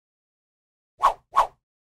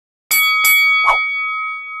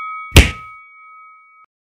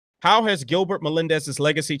How has Gilbert Melendez's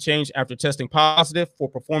legacy changed after testing positive for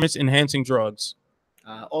performance-enhancing drugs?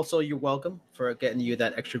 Also, you're welcome for getting you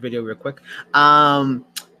that extra video real quick.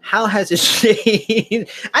 How has it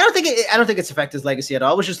changed? I don't think it's affected his legacy at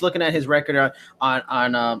all. I was just looking at his record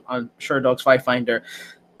on Sherdog's Fight Finder.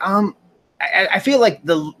 I feel like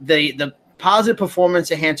the positive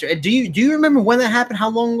performance enhancer. Do you remember when that happened? How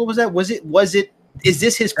long ago was that? Was it? Is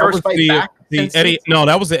this his first fight back? No,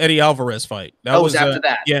 that was the Eddie Alvarez fight. That was after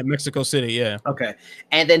that. Yeah, Mexico City. Yeah. Okay,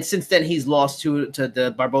 and then since then he's lost to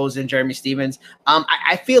the Barboza and Jeremy Stevens.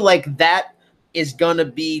 I feel like that is gonna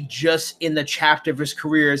be just in the chapter of his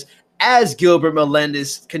careers as Gilbert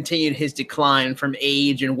Melendez continued his decline from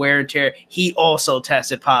age and wear and tear. He also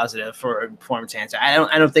tested positive for performance enhancer. I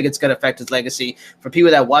don't think it's gonna affect his legacy. For people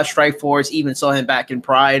that watch Strikeforce, even saw him back in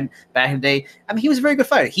Pride back in the day. I mean, he was a very good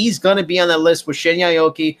fighter. He's gonna be on that list with Shinya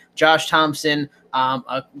Aoki, Josh Thompson,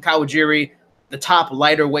 Kawajiri, the top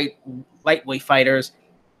lightweight fighters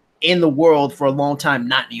in the world for a long time,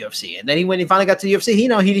 not in the UFC. And then when he finally got to the UFC, he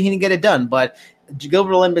didn't get it done. But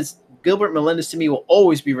Gilbert Melendez to me will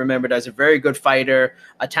always be remembered as a very good fighter,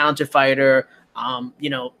 a talented fighter,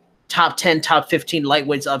 top 10, top 15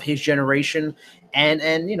 lightweights of his generation. And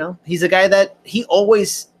he's a guy that he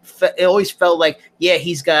always felt like, yeah,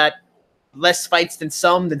 he's got less fights than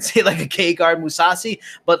say like a Gegard Mousasi,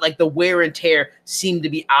 but like the wear and tear seemed to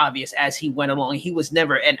be obvious as he went along. He was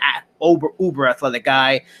never an uber athletic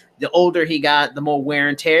guy. The older he got, the more wear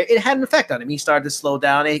and tear. It had an effect on him. He started to slow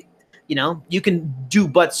down. You can do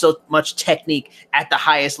but so much technique at the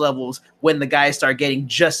highest levels when the guys start getting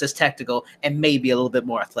just as technical and maybe a little bit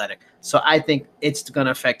more athletic. So I think it's going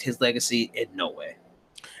to affect his legacy in no way.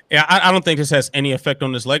 Yeah, I don't think this has any effect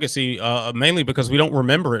on his legacy, mainly because we don't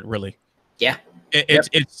remember it really. Yeah,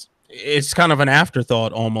 it's kind of an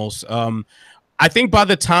afterthought almost. I think by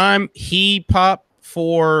the time he popped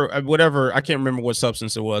for whatever, I can't remember what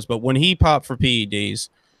substance it was, but when he popped for PEDs,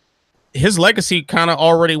 his legacy kind of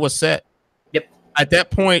already was set. Yep. At that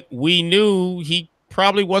point, we knew he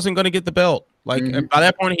probably wasn't going to get the belt. Like by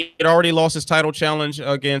that point, he had already lost his title challenge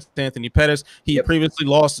against Anthony Pettis. He had previously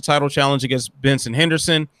lost the title challenge against Benson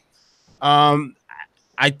Henderson.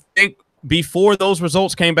 I think before those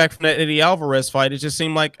results came back from that Eddie Alvarez fight, it just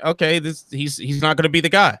seemed like, okay, he's not going to be the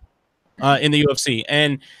guy in the UFC.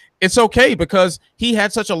 And it's okay because he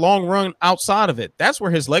had such a long run outside of it. That's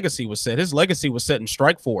where his legacy was set. His legacy was set in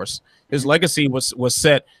Strikeforce. His legacy was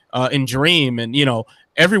set in Dream and,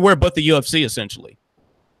 everywhere but the UFC, essentially.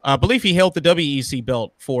 I believe he held the WEC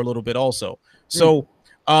belt for a little bit also. So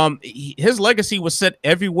his legacy was set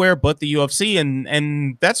everywhere but the UFC,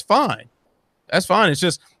 and that's fine. That's fine. It's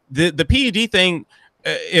just the PED thing,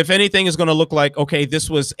 if anything, is going to look like, okay, this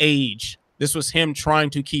was age. This was him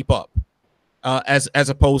trying to keep up. As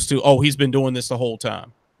opposed to, oh, he's been doing this the whole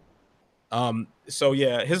time. So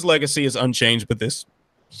yeah, his legacy is unchanged, but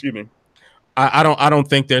excuse me, I don't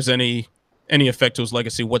think there's any effect to his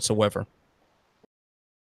legacy whatsoever.